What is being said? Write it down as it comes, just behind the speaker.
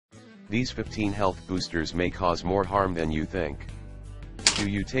These 15 health boosters may cause more harm than you think. Do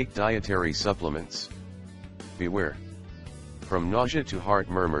you take dietary supplements? Beware. From nausea to heart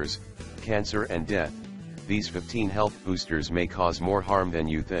murmurs, cancer and death, these 15 health boosters may cause more harm than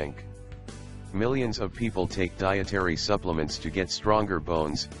you think. Millions of people take dietary supplements to get stronger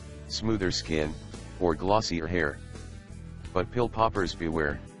bones, smoother skin, or glossier hair. But pill poppers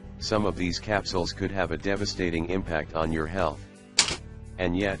beware, some of these capsules could have a devastating impact on your health.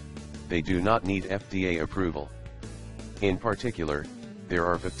 And yet, they do not need FDA approval. In particular, there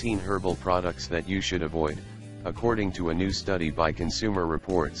are 15 herbal products that you should avoid, according to a new study by Consumer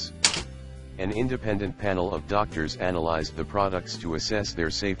Reports. An independent panel of doctors analyzed the products to assess their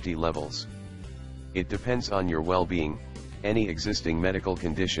safety levels. It depends on your well-being, any existing medical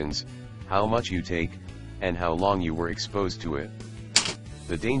conditions, how much you take, and how long you were exposed to it.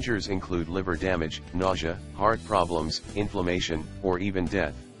 The dangers include liver damage, nausea, heart problems, inflammation, or even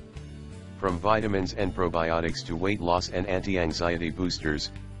death. From vitamins and probiotics to weight loss and anti-anxiety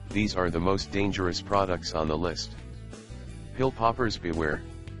boosters, these are the most dangerous products on the list. Pill poppers beware,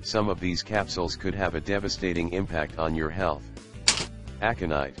 some of these capsules could have a devastating impact on your health.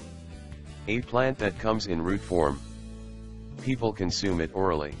 Aconite. A plant that comes in root form. People consume it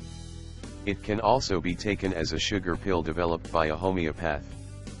orally. It can also be taken as a sugar pill developed by a homeopath.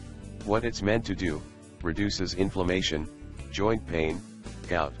 What it's meant to do: reduces inflammation, joint pain,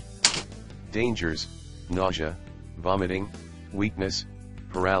 gout. Dangers: nausea, vomiting, weakness,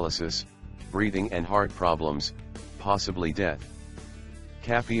 paralysis, breathing and heart problems, possibly death.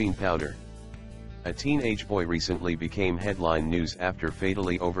 Caffeine powder. A teenage boy recently became headline news after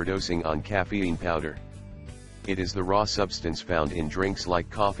fatally overdosing on caffeine powder. It is the raw substance found in drinks like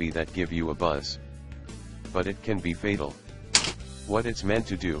coffee that give you a buzz. But it can be fatal. What it's meant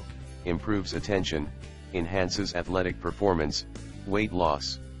to do: improves attention, enhances athletic performance, weight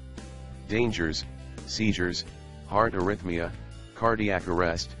loss. Dangers: seizures, heart arrhythmia, cardiac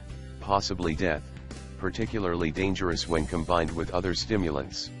arrest, possibly death, particularly dangerous when combined with other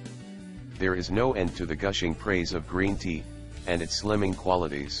stimulants. There is no end to the gushing praise of green tea, and its slimming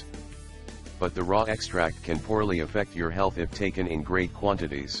qualities. But the raw extract can poorly affect your health if taken in great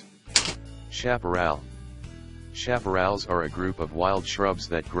quantities. Chaparral. Chaparrals are a group of wild shrubs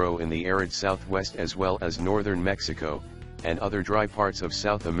that grow in the arid southwest as well as northern Mexico, and other dry parts of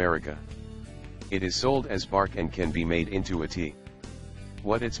South America. It is sold as bark and can be made into a tea.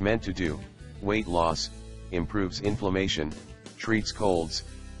 What it's meant to do: weight loss, improves inflammation, treats colds,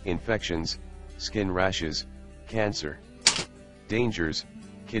 infections, skin rashes, cancer. Dangers: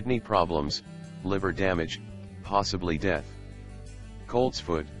 kidney problems, liver damage, possibly death.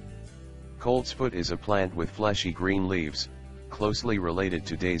 Coltsfoot. Coltsfoot is a plant with fleshy green leaves, closely related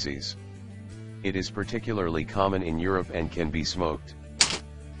to daisies. It is particularly common in Europe and can be smoked.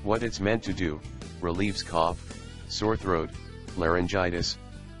 What it's meant to do: relieves cough, sore throat, laryngitis,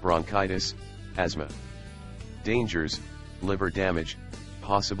 bronchitis, asthma. Dangers: liver damage,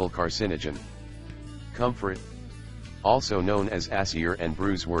 possible carcinogen. Comfort. Also known as Asier and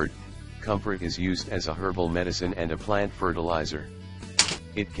bruisewort, comfort is used as a herbal medicine and a plant fertilizer.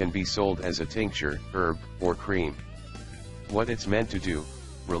 It can be sold as a tincture, herb, or cream. What it's meant to do: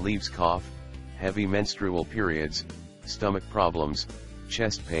 relieves cough, heavy menstrual periods, stomach problems,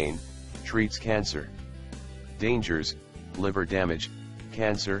 chest pain, treats cancer. Dangers: liver damage,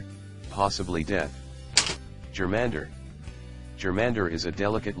 cancer, possibly death. Germander. Germander is a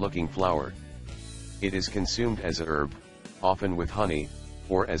delicate-looking flower. It is consumed as a herb, often with honey,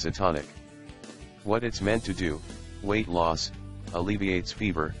 or as a tonic. What it's meant to do: weight loss, alleviates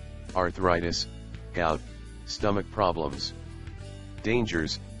fever, arthritis, gout, stomach problems.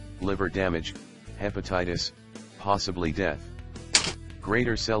 Dangers: liver damage, hepatitis, possibly death.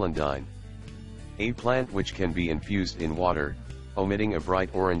 Greater celandine. A plant which can be infused in water, omitting a bright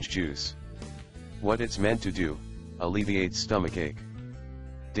orange juice. What it's meant to do: alleviates stomachache.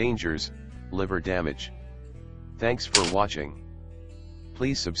 Dangers: liver damage. Thanks for watching.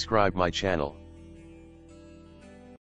 Please subscribe my channel.